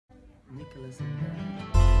Nicholas and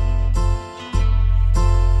Nat.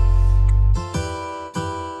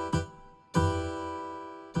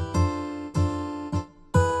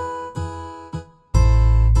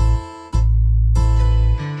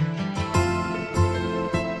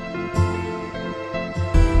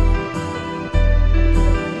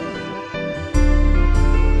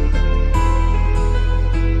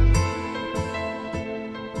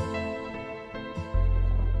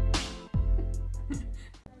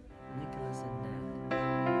 Nicholas and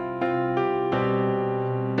Nat.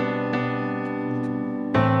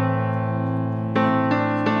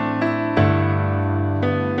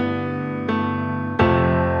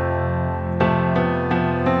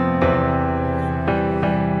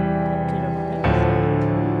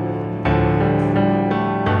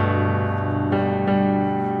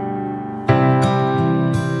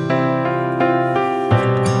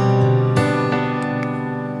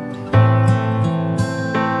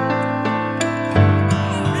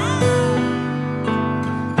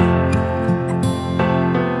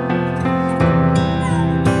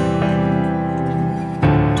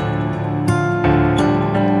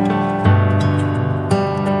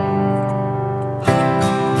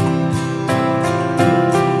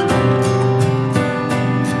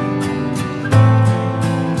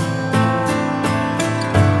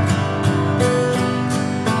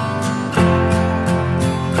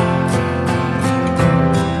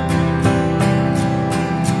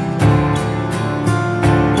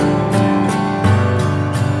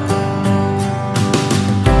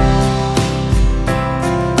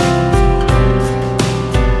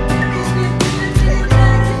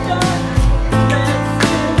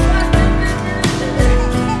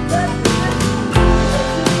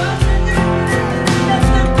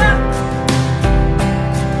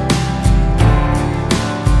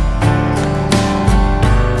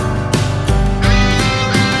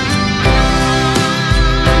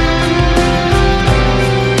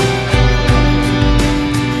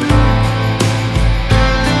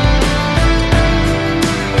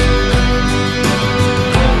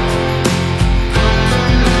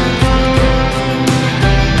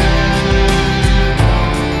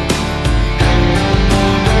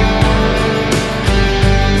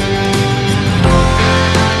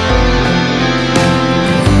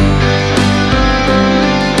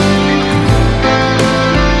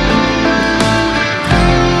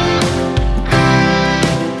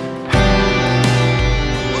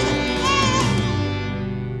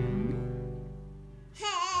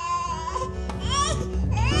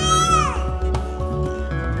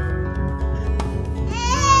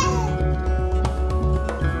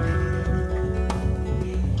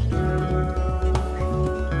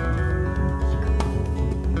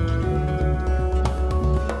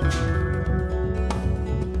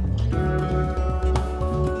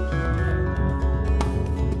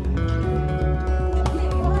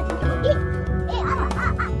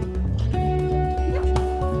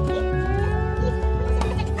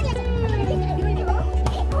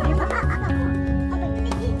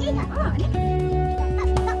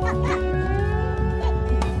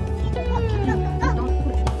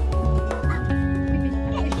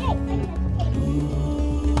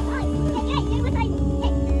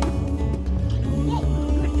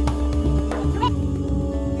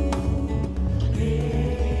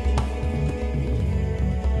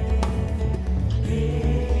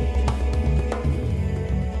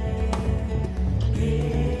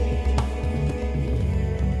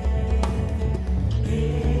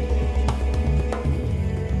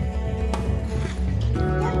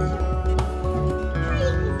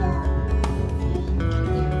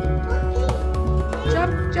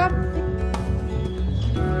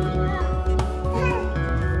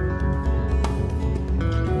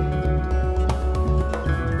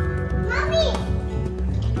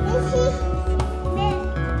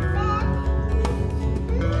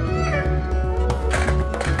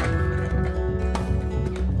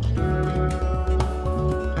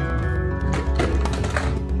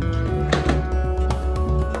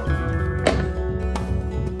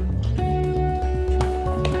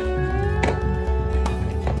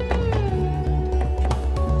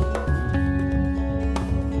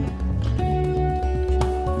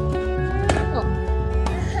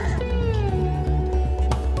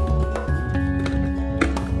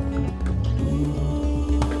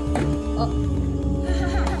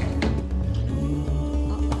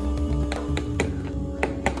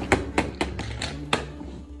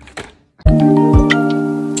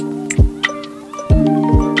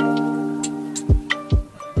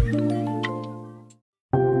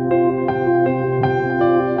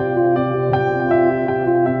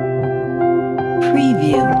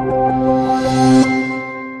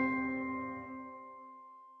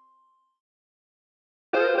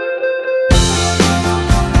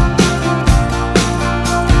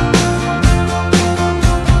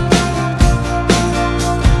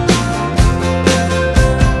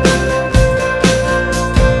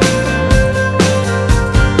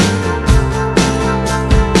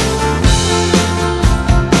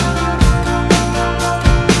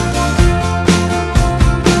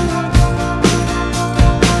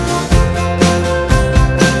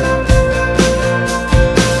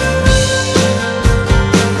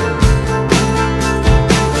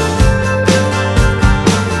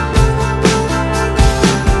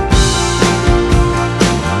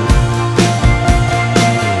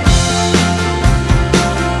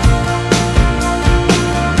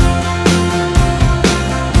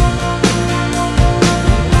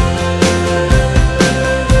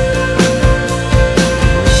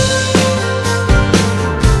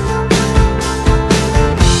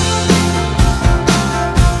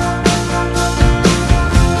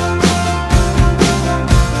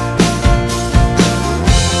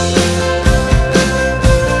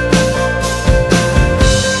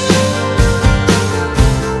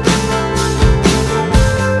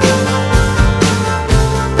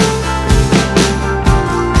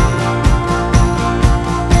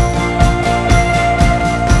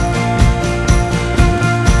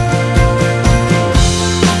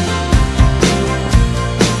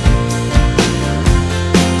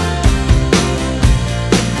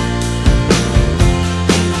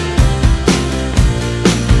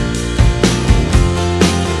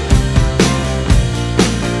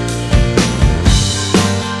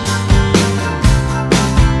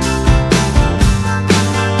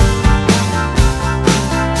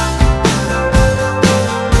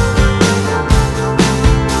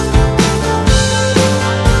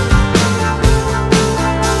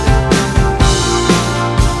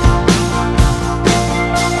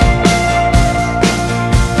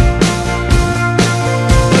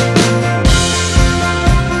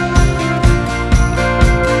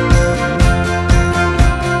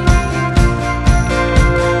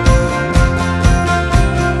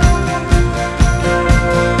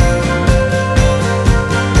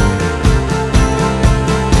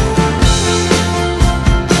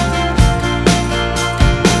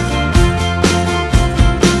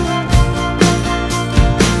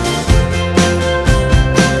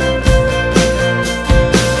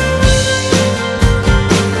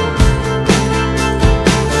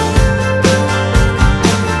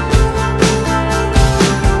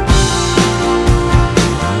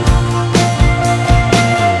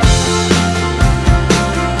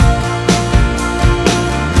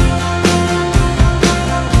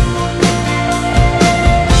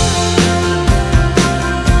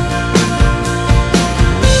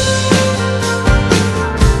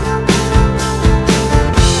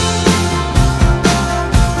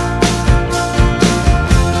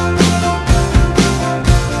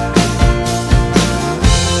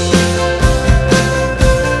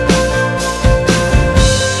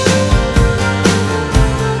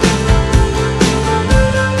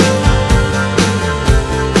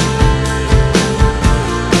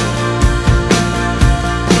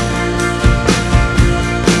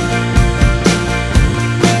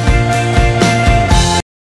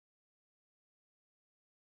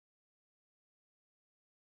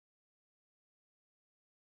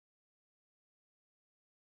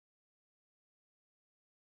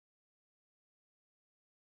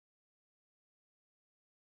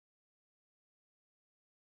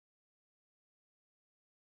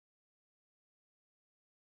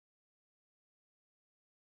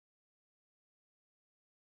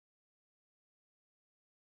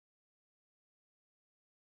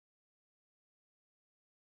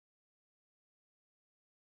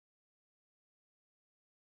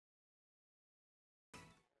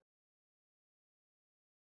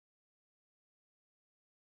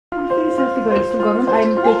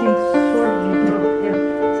 I'm getting sore. Yeah.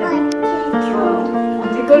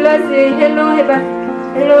 Nicolas, say hello, Heba.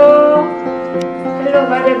 Hello. Hello,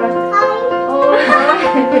 Heba. Oh,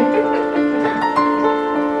 hi.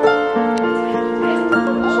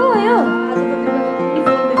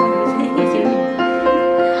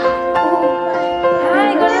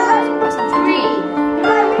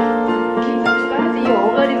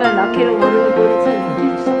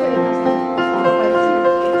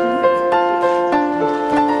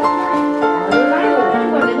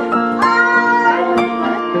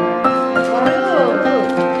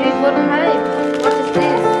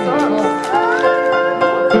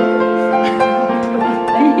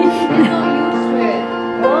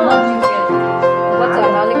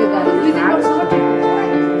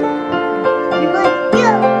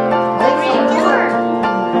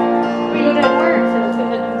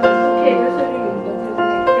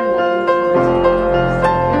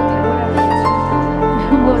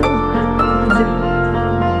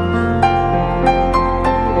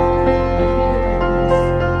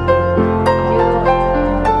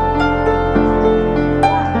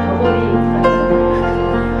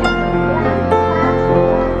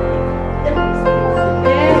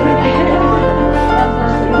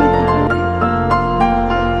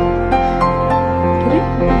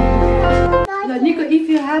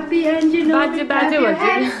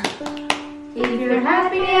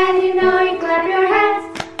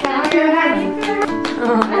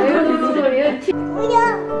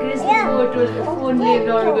 फोनले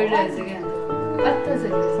डर गरिरहेछ क्या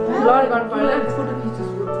लड गर्नु पर्ला photo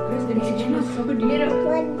खिच्छु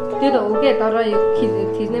त्यो त हो क्या तर यो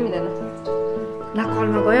खिच्नै मिल्दैन ल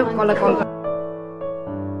कलमा गयो कसलाई कल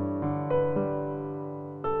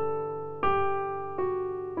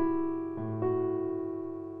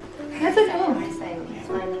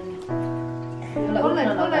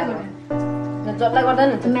जसलाई गर्दा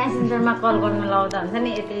नि मेसेन्जरमा कल गर्न लाउँदा हुन्छ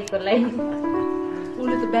नि यतिको लागि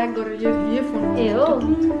उसले त ब्याक गरेर यो फोन ए हो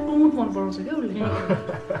फोन पराउँछ क्या उसले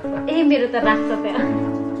ए मेरो त लाग्छ त्यहाँ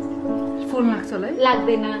फोन लाग्छ होला है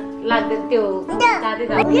लाग्दैन त्यो जाँदै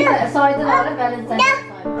सही त होला ब्यालेन्स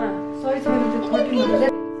सही छैन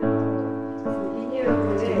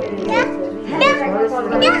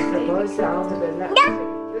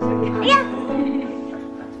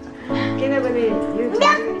किनभने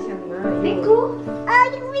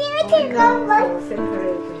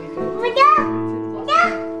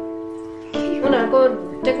उनीहरूको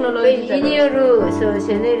टेक्नोलोजी यिनीहरू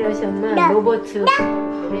जेनेरेसनमा रोबोट छु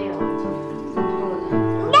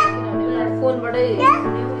फोनबाटै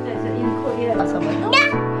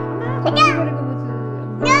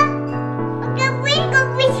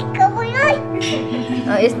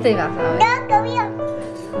यस्तै भएको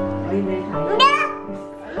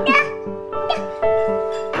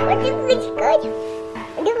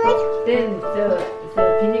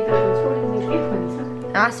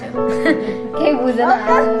केही बुझेन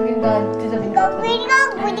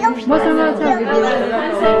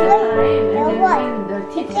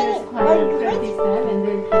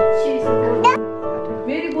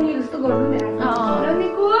मेरी बोली जस्तो गर्नु नि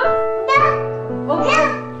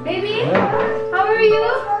Baby, how are you?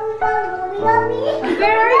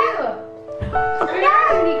 Where are you?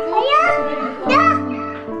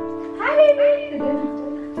 Hi, baby.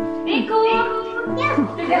 Nico.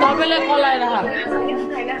 तपाईँलाई call आइरह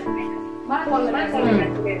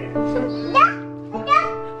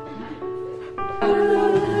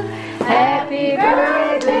Happy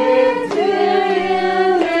birthday to you.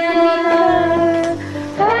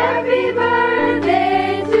 Happy birthday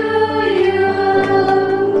to you.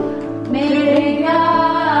 May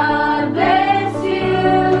God bless you.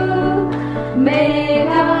 May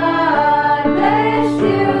God bless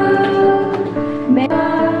you. May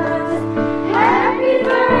happy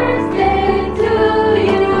birthday to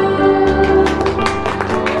you.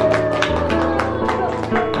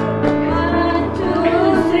 1, 2,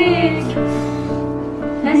 3.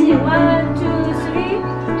 Let's see, 1, 2, 3.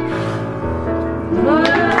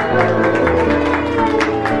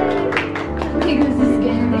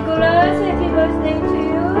 Nicholas, happy birthday to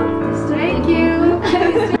you. Thank you.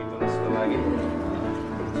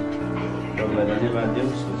 धन्यवाद दिउँ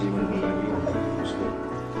उसको जीवनको लागि उसको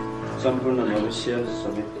सम्पूर्ण भविष्य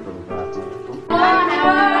सबै प्रभुको हातमा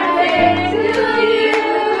Happy birthday to you.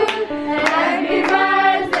 Happy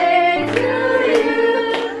birthday.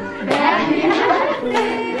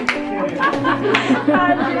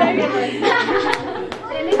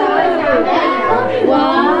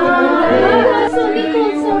 Wow.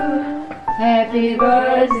 Happy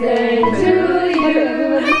birthday to you.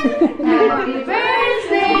 Happy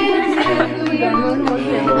birthday to you.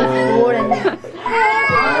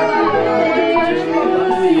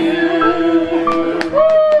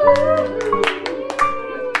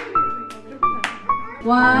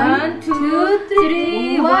 One, two,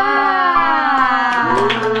 three, wow!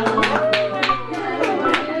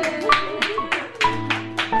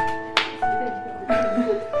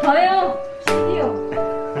 भयो सिक्यो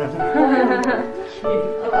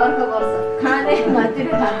अब अर्को वर्ष खाने मात्र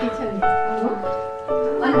बाँकी छ नि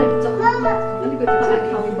अलिकति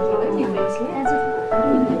खाउनु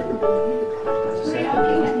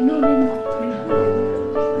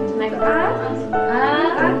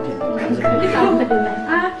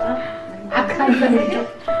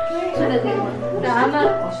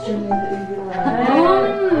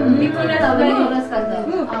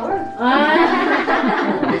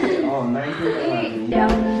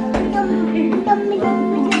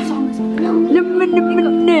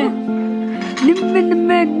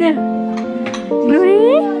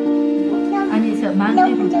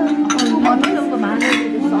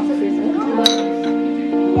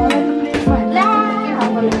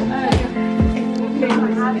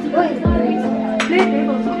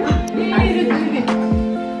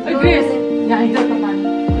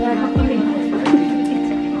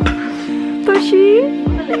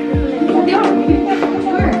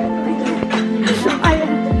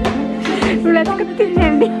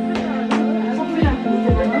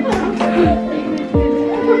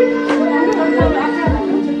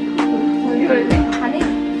अनि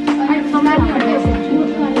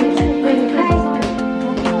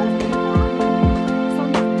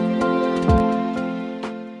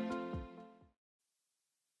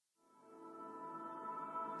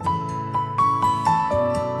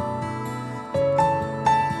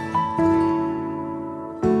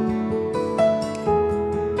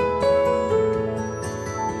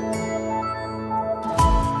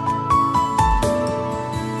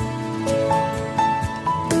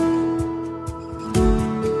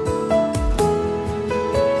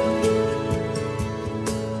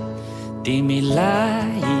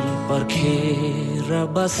पर्खेर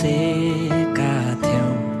बसेका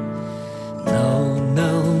थियौं 9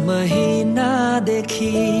 महिनादेखि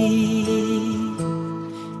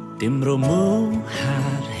तिम्रो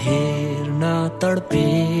मुहार हेर्न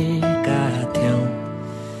तडपेका थियौं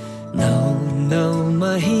 9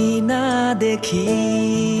 महिनादेखि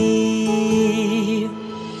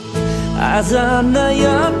आज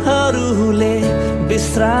नयनहरूले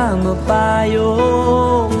विश्राम पायो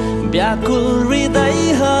व्याकुल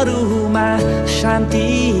हृदयहरूमा शान्ति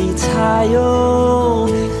छायो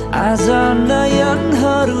आज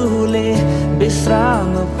नयनहरूले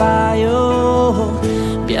विश्राम पायो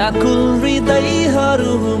व्याकुल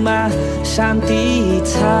हृदयहरूमा शान्ति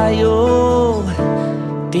छायो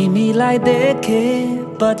तिमीलाई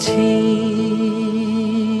देखेपछि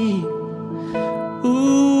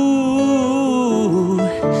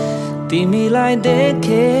तिमीलाई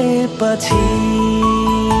देखेपछि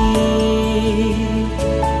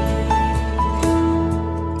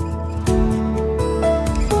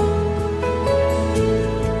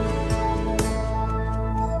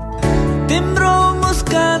तिम्रो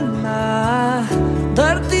मुस्कानमा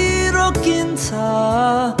धरती रोकिन्छ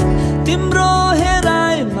तिम्रो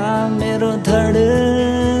हेराइमा मेरो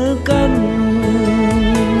धडकन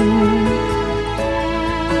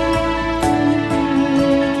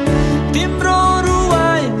तिम्रो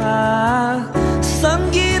रुवाइमा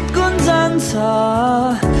संगीत गुन्जन्छ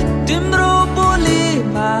तिम्रो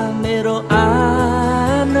बोलीमा मेरो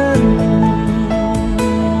आनन्द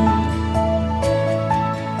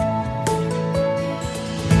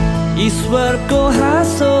ईश्वरको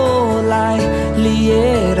हाँसोलाई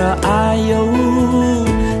लिएर आयौ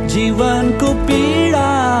जीवनको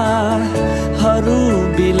पीडाहरू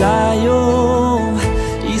बिलायो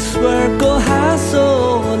ईश्वरको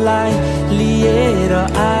हाँसोलाई लिएर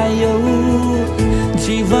आयौ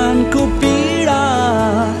जीवनको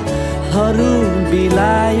पीडाहरू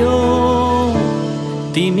बिलायो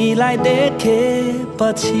तिमीलाई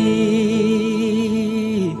देखेपछि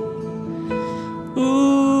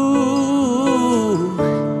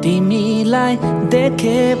तिमीलाई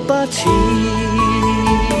देखेपछि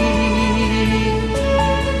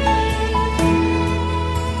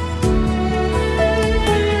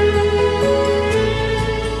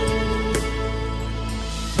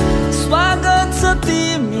स्वागत छ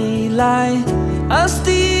तिमीलाई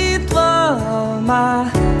अस्तित्वमा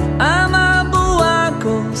आमा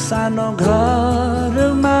बुवाको सानो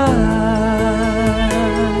घरमा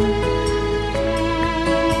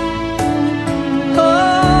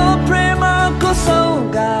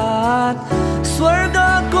सौगात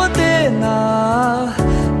स्वर्गको देन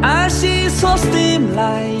आशिष होस्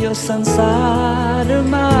तिमीलाई यो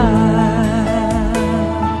संसारमा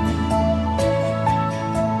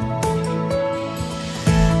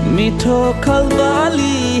मिठो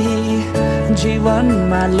खलबली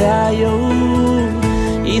जीवनमा ल्यायौ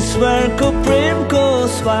ईश्वरको प्रेमको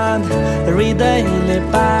स्वाद हृदयले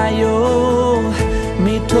पायो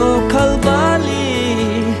मिठो खलबली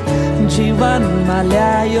जीवनमा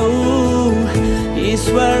ल्यायो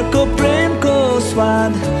ईश्वरको प्रेमको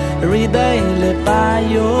स्वाद हृदयले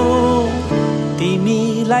पायो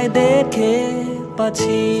तिमीलाई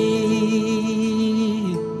देखेपछि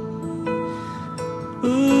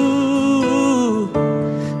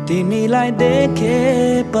तिमीलाई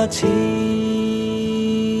देखेपछि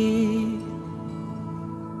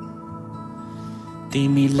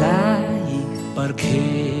तिमीलाई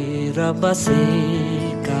पर्खेर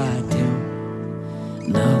बसेका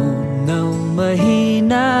 9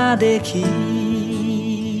 महिनादेखि